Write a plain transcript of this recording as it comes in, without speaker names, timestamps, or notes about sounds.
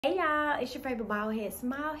Hey y'all, it's your favorite bald head,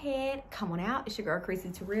 smile head. Come on out, it's your girl Chrissy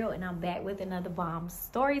Terrell, and I'm back with another bomb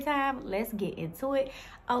story time. Let's get into it.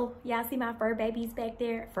 Oh, y'all see my fur babies back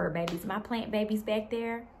there? Fur babies, my plant babies back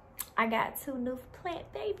there. I got 2 new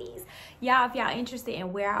plant babies. Y'all, if y'all interested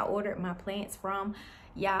in where I ordered my plants from,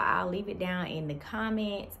 y'all, I'll leave it down in the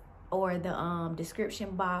comments or the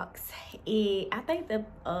description box. I think the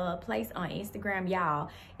place on Instagram, y'all,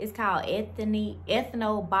 is called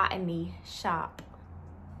Ethnobotany Shop.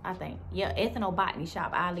 I think, yeah, Ethnobotany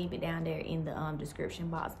Shop. I'll leave it down there in the description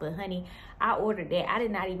box. But honey, I ordered that. I did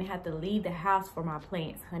not even have to leave the house for my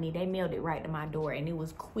plants, honey. They mailed it right to my door and it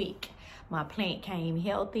was quick. My plant came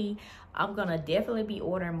healthy. I'm gonna definitely be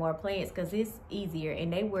ordering more plants because it's easier,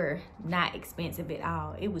 and they were not expensive at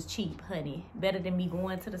all. It was cheap, honey. Better than me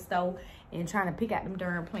going to the store and trying to pick out them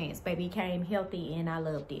darn plants. Baby, it came healthy and I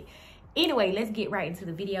loved it. Anyway, let's get right into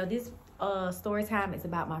the video. This story time is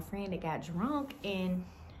about my friend that got drunk and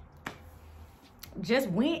just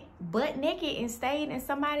went butt naked and stayed, and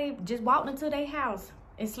somebody just walked into their house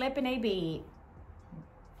and slept in their bed,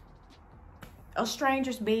 a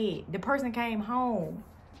stranger's bed. The person came home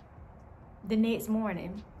the next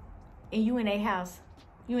morning and you in their house,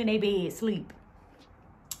 you in their bed, sleep.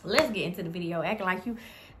 Let's get into the video. Acting like you,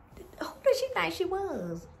 who did she think she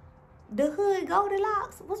was? The hood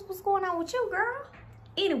Goldilocks? What's going on with you, girl?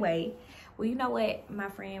 Anyway, well, you know what? My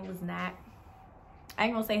friend was not, I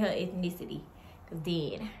ain't gonna say her ethnicity,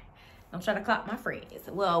 then I'm trying to clock my friends.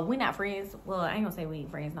 Well, we're not friends. Well, I ain't gonna say we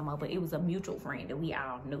ain't friends no more, but it was a mutual friend that we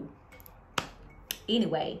all knew.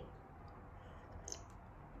 Anyway,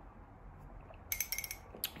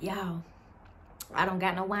 y'all, I don't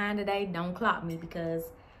got no wine today. Don't clock me because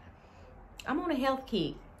I'm on a health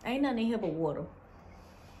kick. Ain't nothing in here but water.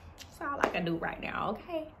 That's all I can do right now,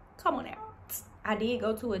 okay? Come on out. I did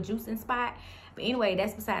go to a juicing spot, but anyway,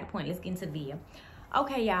 that's beside the point. Let's get into the video.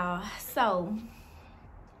 Okay, y'all, so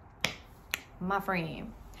my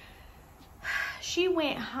friend, she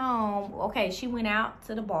went home. Okay, she went out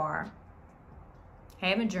to the bar,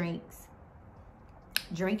 having drinks,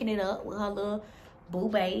 drinking it up with her little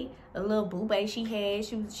boo-bae, a little boo-bae she had.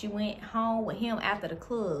 She went home with him after the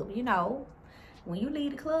club. You know, when you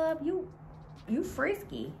leave the club, you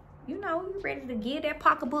frisky. You know, you ready to get that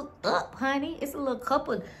pocketbook up, honey. It's a little cup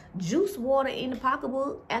of juice water in the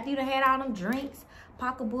pocketbook after you done had all them drinks.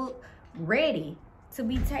 Pocketbook ready to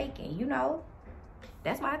be taken, you know.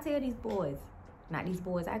 That's why I tell these boys, not these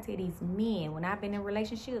boys, I tell these men when I've been in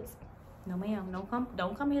relationships, no ma'am,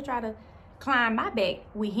 don't come here try to climb my back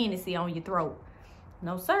with Hennessy on your throat.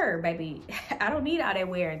 No sir, baby. I don't need all that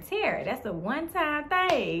wear and tear. That's a one-time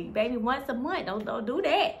thing, baby. Once a month. Don't do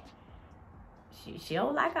that. She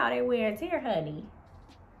don't like all that wear and tear, honey.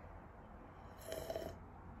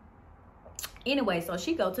 Anyway, so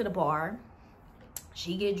she go to the bar.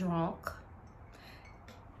 She get drunk.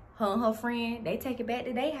 Her and her friend, they take it back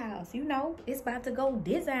to their house. You know, it's about to go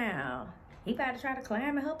down. He about to try to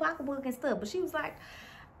climb in her pocketbook and stuff. But she was like,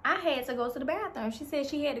 I had to go to the bathroom. She said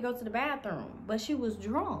she had to go to the bathroom, but she was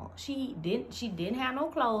drunk. She didn't have no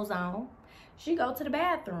clothes on. She go to the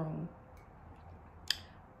bathroom.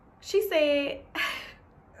 She said,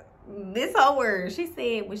 this her word. She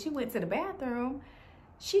said when she went to the bathroom,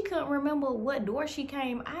 she couldn't remember what door she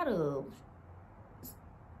came out of.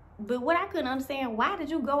 But what I couldn't understand, why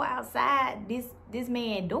did you go outside this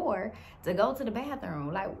man's door to go to the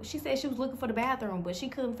bathroom? Like, she said she was looking for the bathroom, but she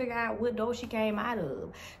couldn't figure out what door she came out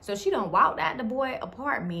of. So she done walked out the boy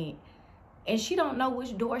apartment, and she don't know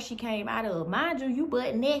which door she came out of. Mind you, you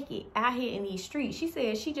butt naked out here in these streets. She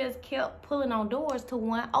said she just kept pulling on doors till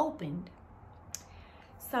one opened.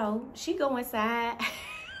 So she go inside.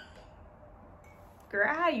 Girl,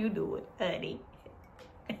 how you do it, honey?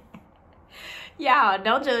 Y'all,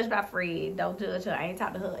 don't judge my friend. Don't judge her. I ain't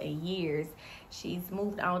talked to her in years. She's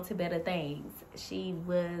moved on to better things. She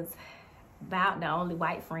was about the only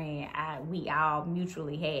white friend we all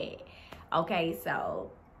mutually had. Okay,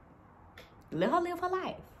 so let her live her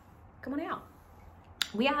life. Come on out.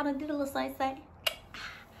 We all done did a little say.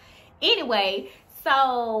 Anyway,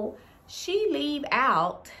 so she leave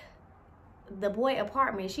out the boy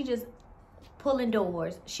apartment. She just pulling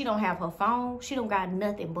doors. She don't have her phone. She don't got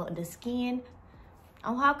nothing but the skin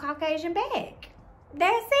on her Caucasian back.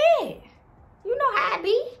 That's it. You know how it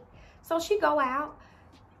be. So she go out.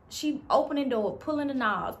 She opening door, pulling the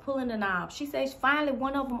knobs. She says finally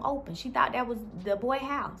one of them open. She thought that was the boy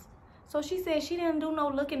house. So she said she didn't do no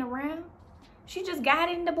looking around. She just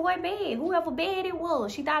got in the boy bed, whoever bed it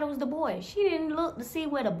was. She thought it was the boy. She didn't look to see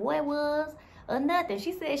where the boy was or nothing.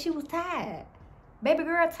 She said she was tired. Baby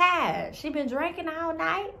girl tired. She been drinking all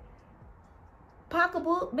night.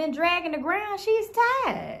 pocketbook been dragging the ground. She's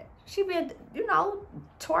tired. She been, you know,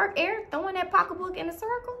 twerk air, throwing that pocketbook in a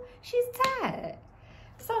circle. She's tired.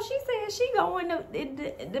 So she said she go in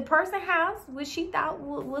the person's house, which she thought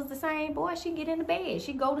was the same boy. She get in the bed.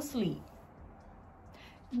 She go to sleep.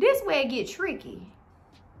 This way it get tricky.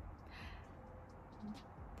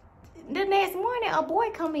 The next morning, a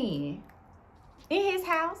boy come in his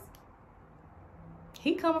house.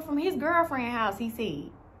 He coming from his girlfriend's house, he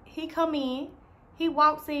said. He come in, he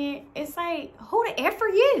walks in and say, who the F are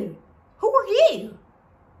you? Who are you?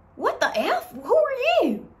 What the F? Who are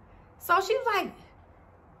you? So she was like,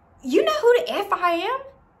 you know who the F I am?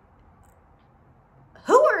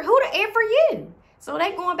 Who the F are you? So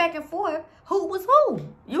they going back and forth. Who was who?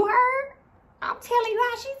 You heard? I'm telling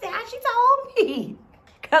you how she told me.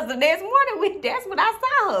 Because the next morning, that's what I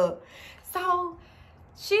saw her. So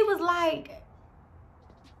she was like,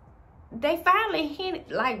 they finally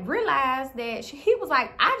realized that he was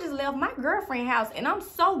like, I just left my girlfriend's house and I'm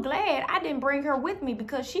so glad I didn't bring her with me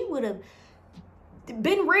because she would have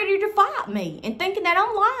been ready to fight me and thinking that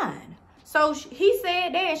I'm lying. So he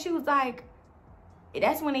said that and she was like,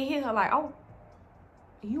 that's when it hit her like, oh,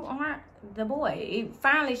 you aren't the boy.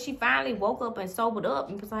 She finally woke up and sobered up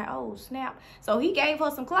and was like, oh, snap. So he gave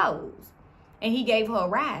her some clothes and he gave her a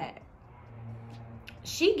ride.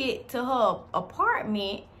 She get to her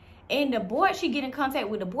apartment and the boy, she get in contact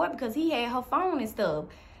with the boy because he had her phone and stuff.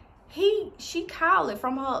 She called it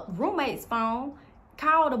from her roommate's phone,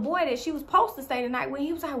 called the boy that she was supposed to stay the night with.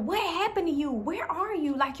 He was like, what happened to you? Where are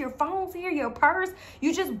you? Like, your phone's here, your purse.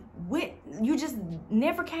 You just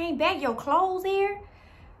never came back. Your clothes here.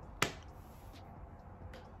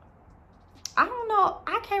 I don't know.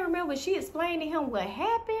 I can't remember. She explained to him what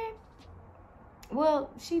happened.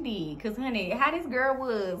 Well, she did. Because, honey, how this girl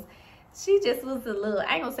was, she just was a little,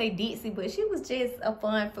 I ain't gonna say ditzy, but she was just a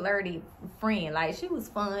fun, flirty friend. Like, she was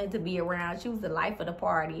fun to be around. She was the life of the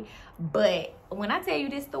party. But when I tell you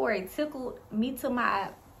this story, it tickled me to my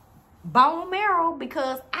bone marrow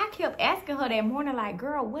because I kept asking her that morning, like,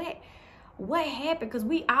 girl, what happened? Because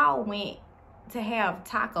we all went to have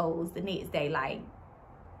tacos the next day. Like,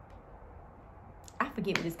 I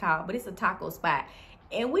forget what it's called, but it's a taco spot.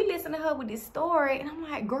 And we listened to her with this story, and I'm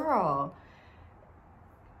like, girl,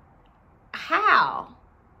 how?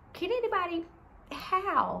 Can anybody,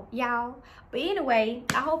 how, y'all? But anyway,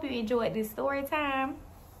 I hope you enjoyed this story time.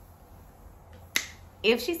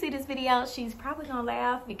 If she see this video, she's probably gonna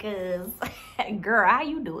laugh because, girl, how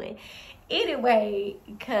you doing? Anyway,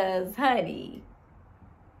 because, honey,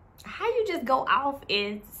 how you just go off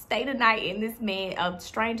and stay the night in this a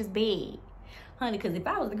stranger's bed? Honey, because if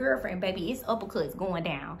I was the girlfriend, baby, it's uppercuts going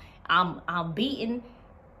down. I'm beating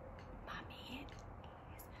my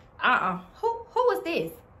man. Who is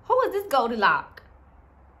this? Who is this Goldilocks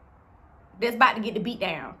that's about to get the beat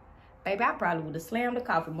down? Baby, I probably would have slammed the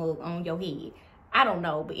coffee mug on your head. I don't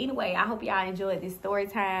know. But anyway, I hope y'all enjoyed this story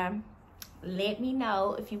time. Let me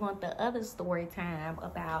know if you want the other story time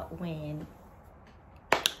about when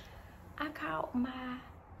I caught my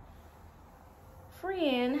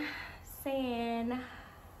friend saying,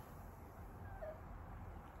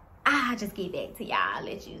 I'll just get back to y'all.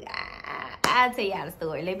 I'll tell y'all the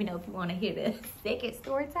story. Let me know if you want to hear the second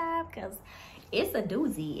story time, because it's a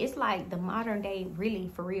doozy. It's like the modern day,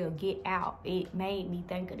 really, for real, Get Out. It made me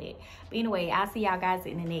think of that. But anyway, I'll see y'all guys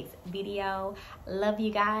in the next video. Love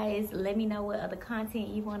you guys. Let me know what other content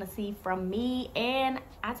you want to see from me. And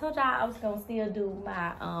I told y'all I was going to still do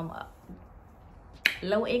my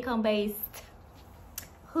low income based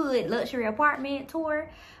hood luxury apartment tour.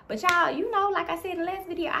 But y'all, you know, like I said in the last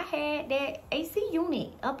video, I had that AC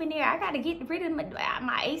unit up in there. I got to get rid of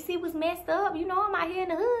my AC was messed up. You know, I'm out here in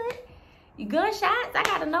the hood. You gunshots, I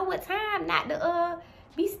got to know what time not to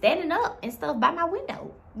be standing up and stuff by my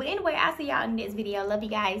window. But anyway, I'll see y'all in the next video. Love you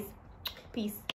guys. Peace.